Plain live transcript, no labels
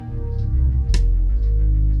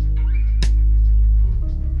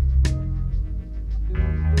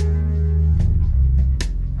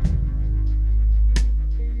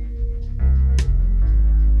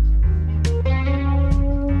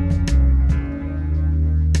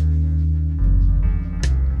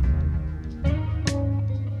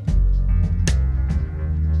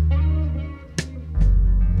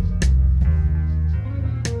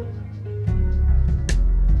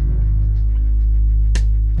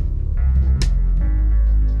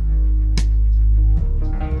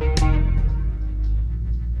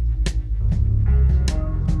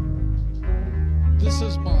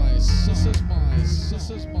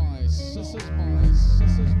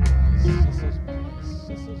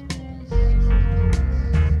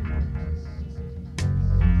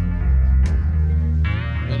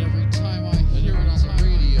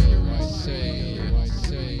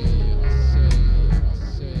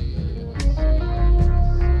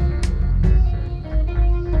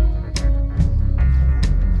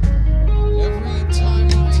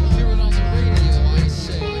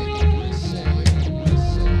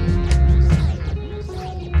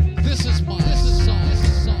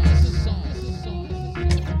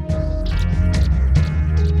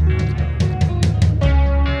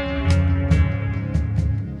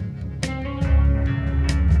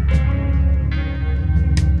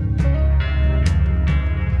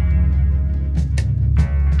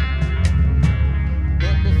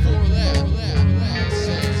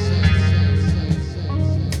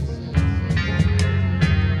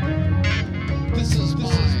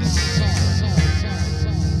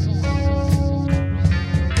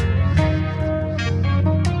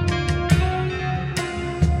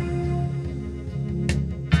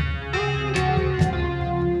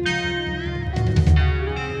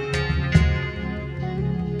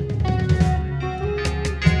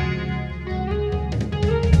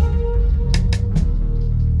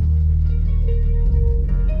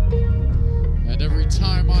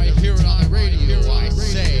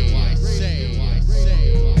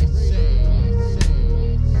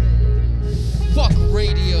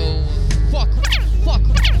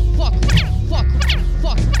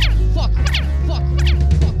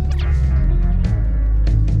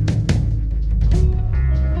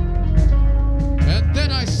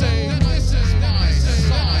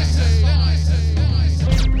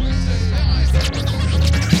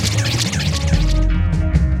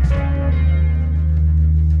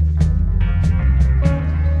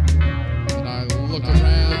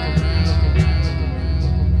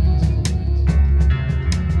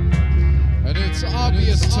it's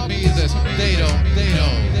obvious to me that they don't.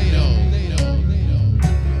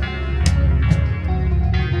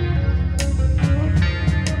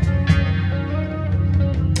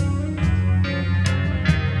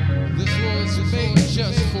 This was made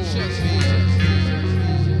just for me.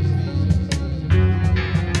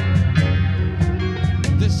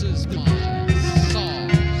 This is my song.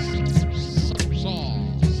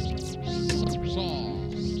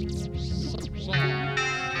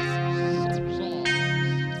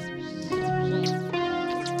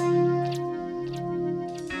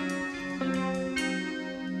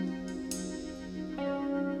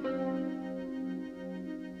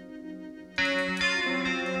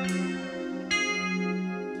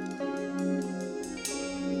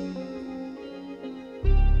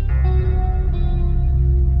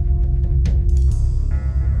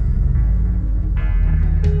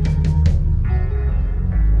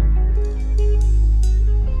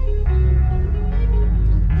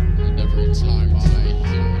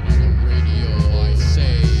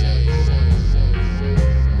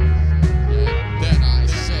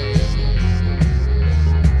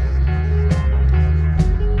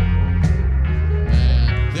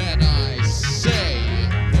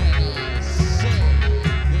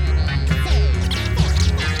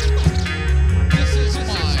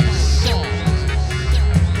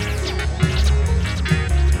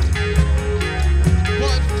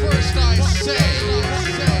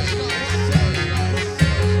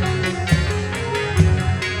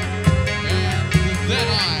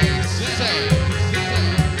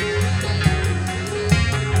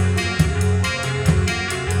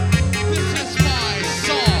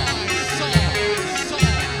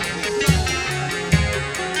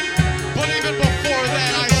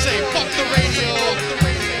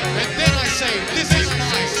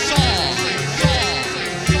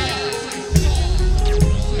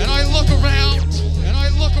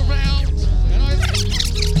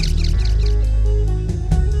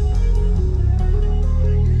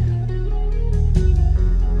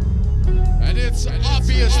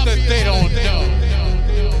 That they don't know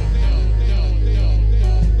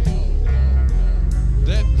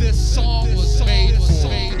that this song was made for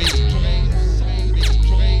me.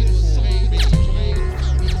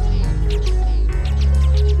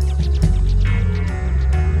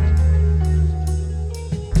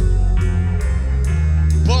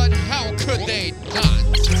 But how could they not?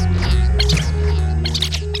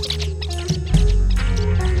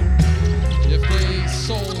 If they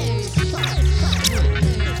sold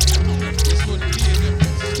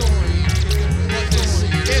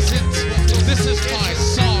this is my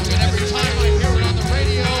song, and every time I hear it on the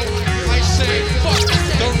radio, I say, fuck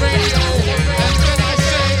the radio, and then I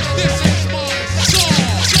say, this is my song.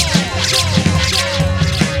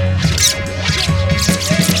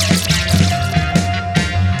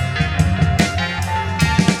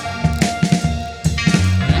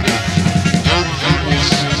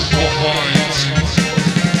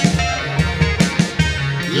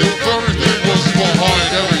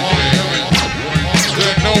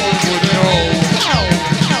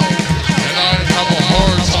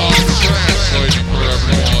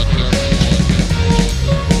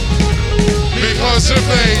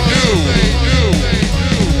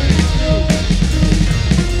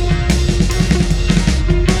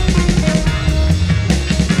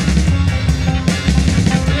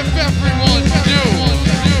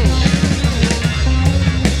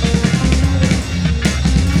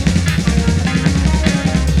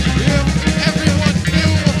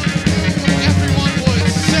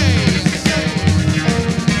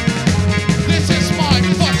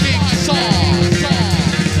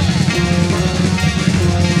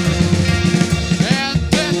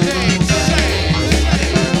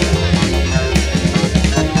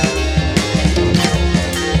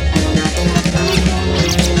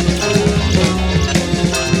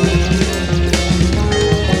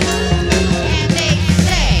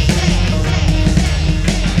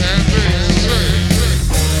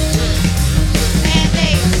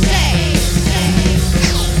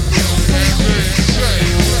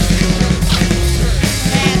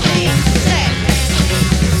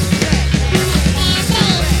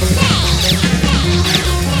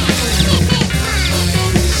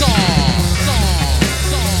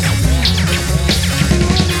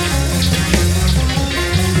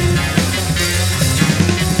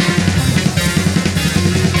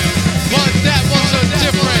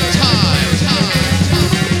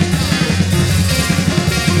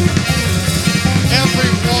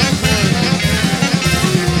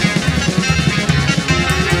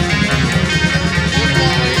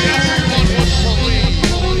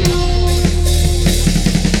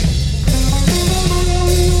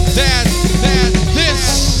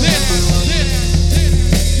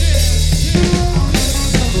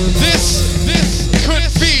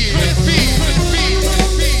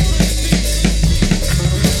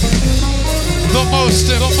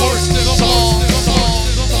 first song.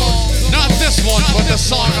 Not this one, but the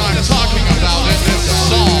song I'm talking about in this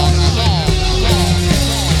song.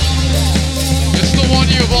 It's the one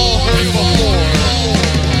you've all heard before.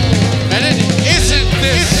 And it isn't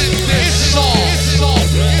this song.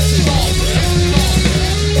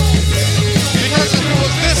 Because if it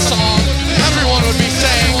was this song, everyone would be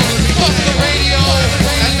saying, fuck the radio,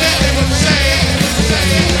 and then they would say,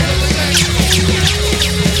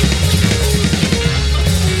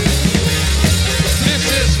 this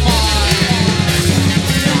is mine.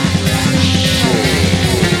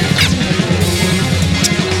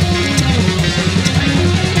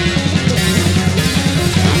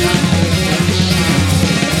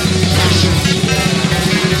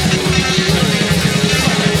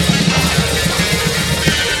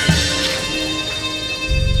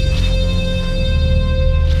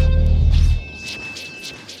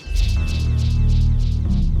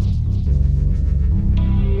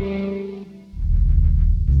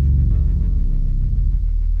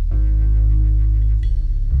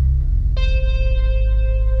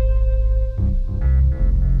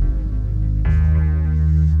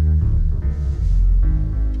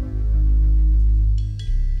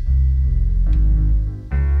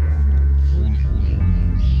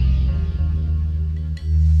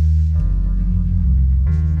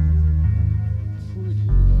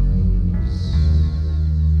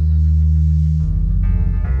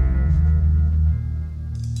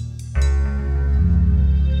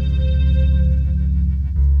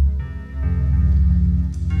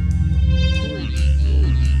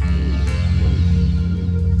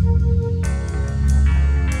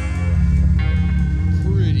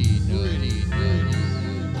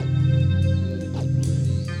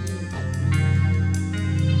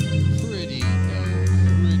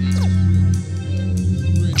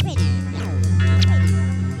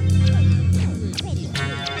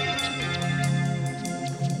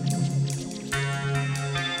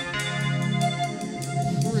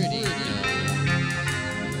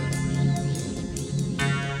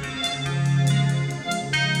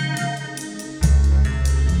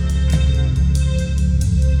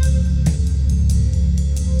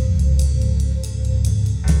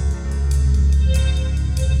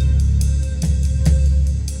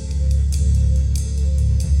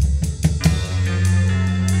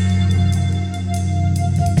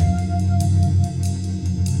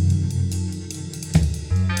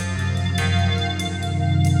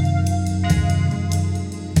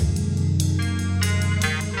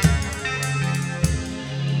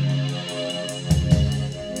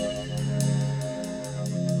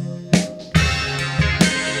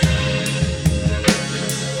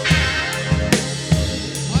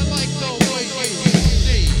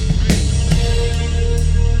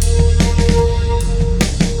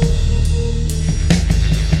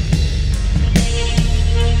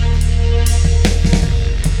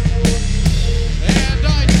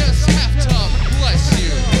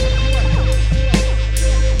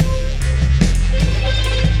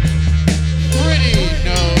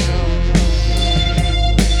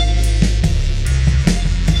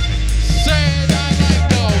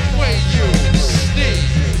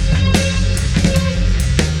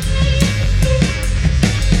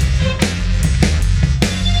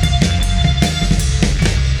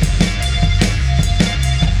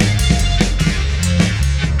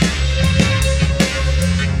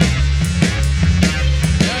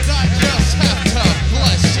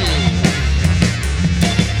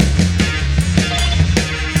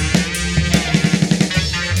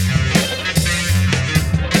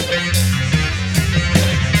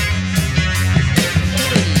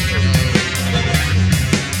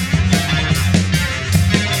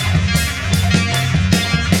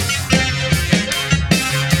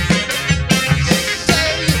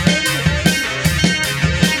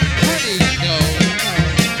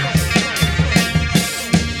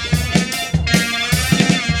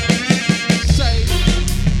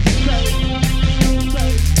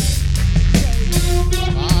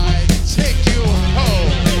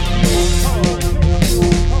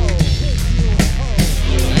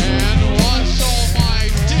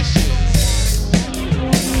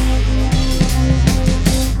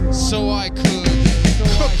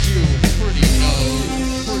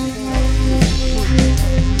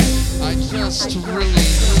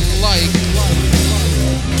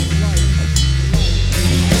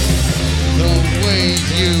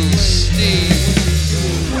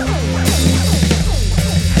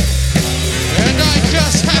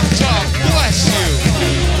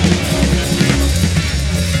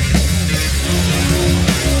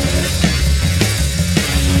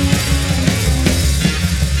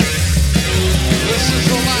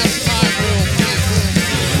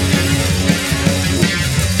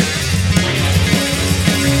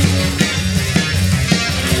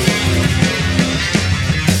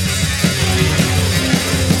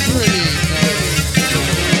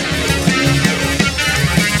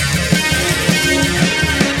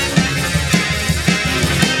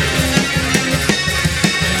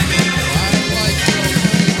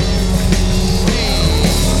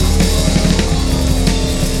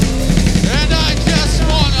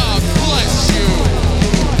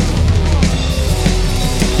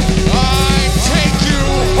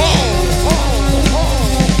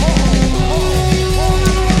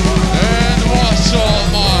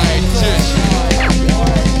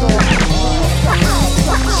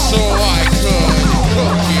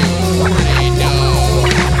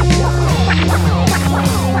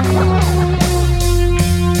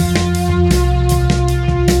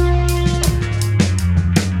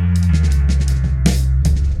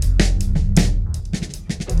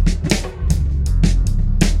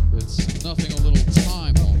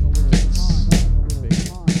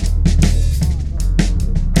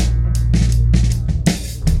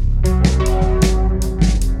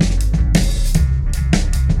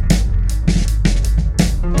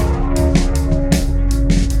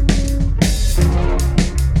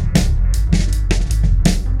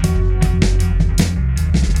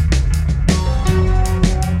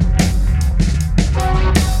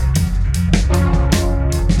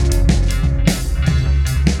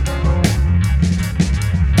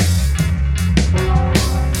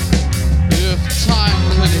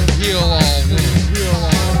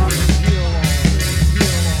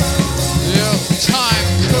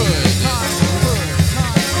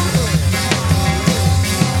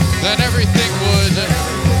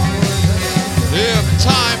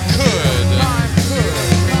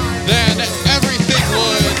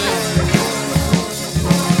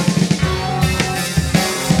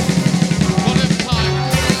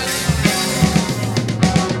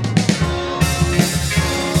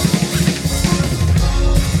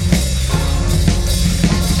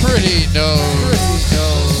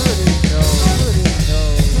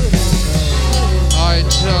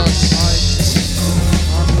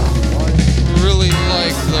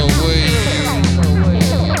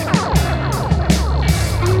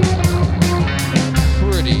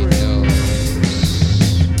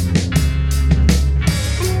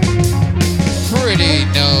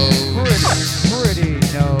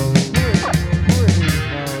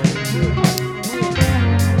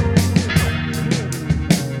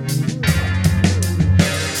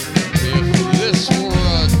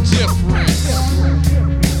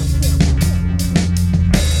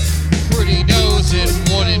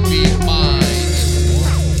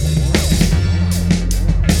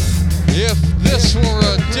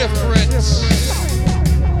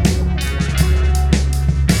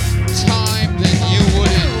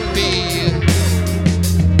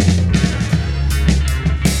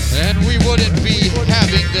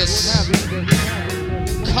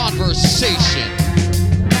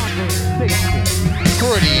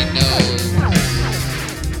 already know.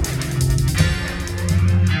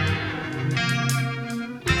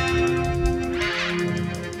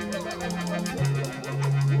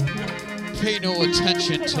 Pay no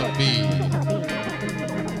attention to me.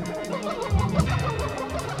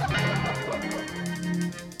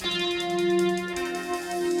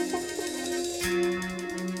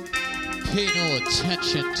 Pay no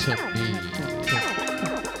attention to me.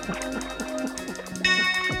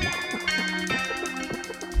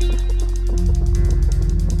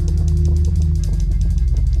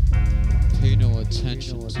 Pay no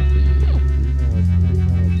attention to me.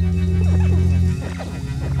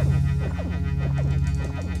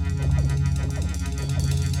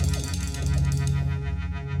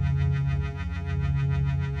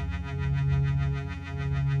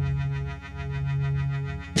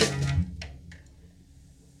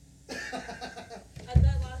 At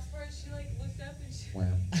that last part, she like looked up and she.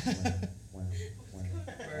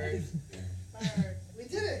 Bird. We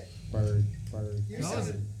did it. Bird.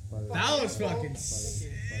 That was fucking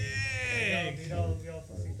sick. We all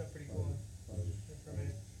synced up pretty cool for a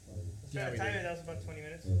minute. Let's try to time it. That was about 20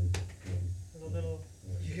 minutes. It was a little.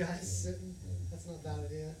 You guys sitting? That's not a bad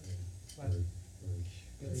idea. What?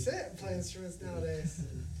 You can sit and play instruments nowadays.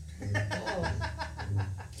 Oh.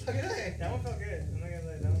 Look at that. That one felt good. I'm not gonna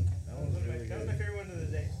lie. That was my favorite one of the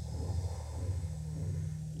day.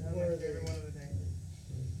 That was my favorite one of the day.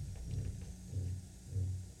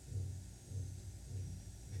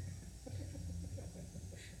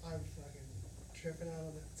 I'm fucking tripping out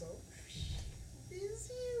on it. So, is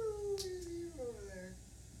you over there?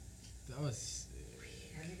 That was.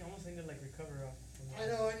 I think I almost need to like recover off. From that. I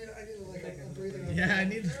know. I need to like a breathing. Yeah, I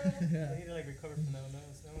need. I need to like recover from that one.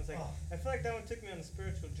 That was like. I feel like that one took me on a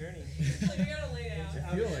spiritual journey. Like you gotta lay down.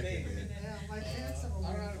 I feel like space. it. Yeah, my pants have a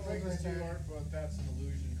I don't know how to break this to right you, Art, but that's an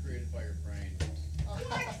illusion created by your brain.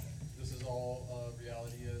 This is all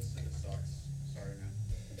reality is, and it sucks. Sorry, man.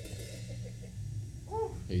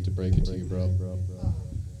 Hate to break it to you, bro. Oh.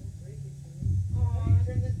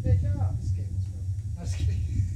 Turn this bitch off. This game was fun. I was kidding.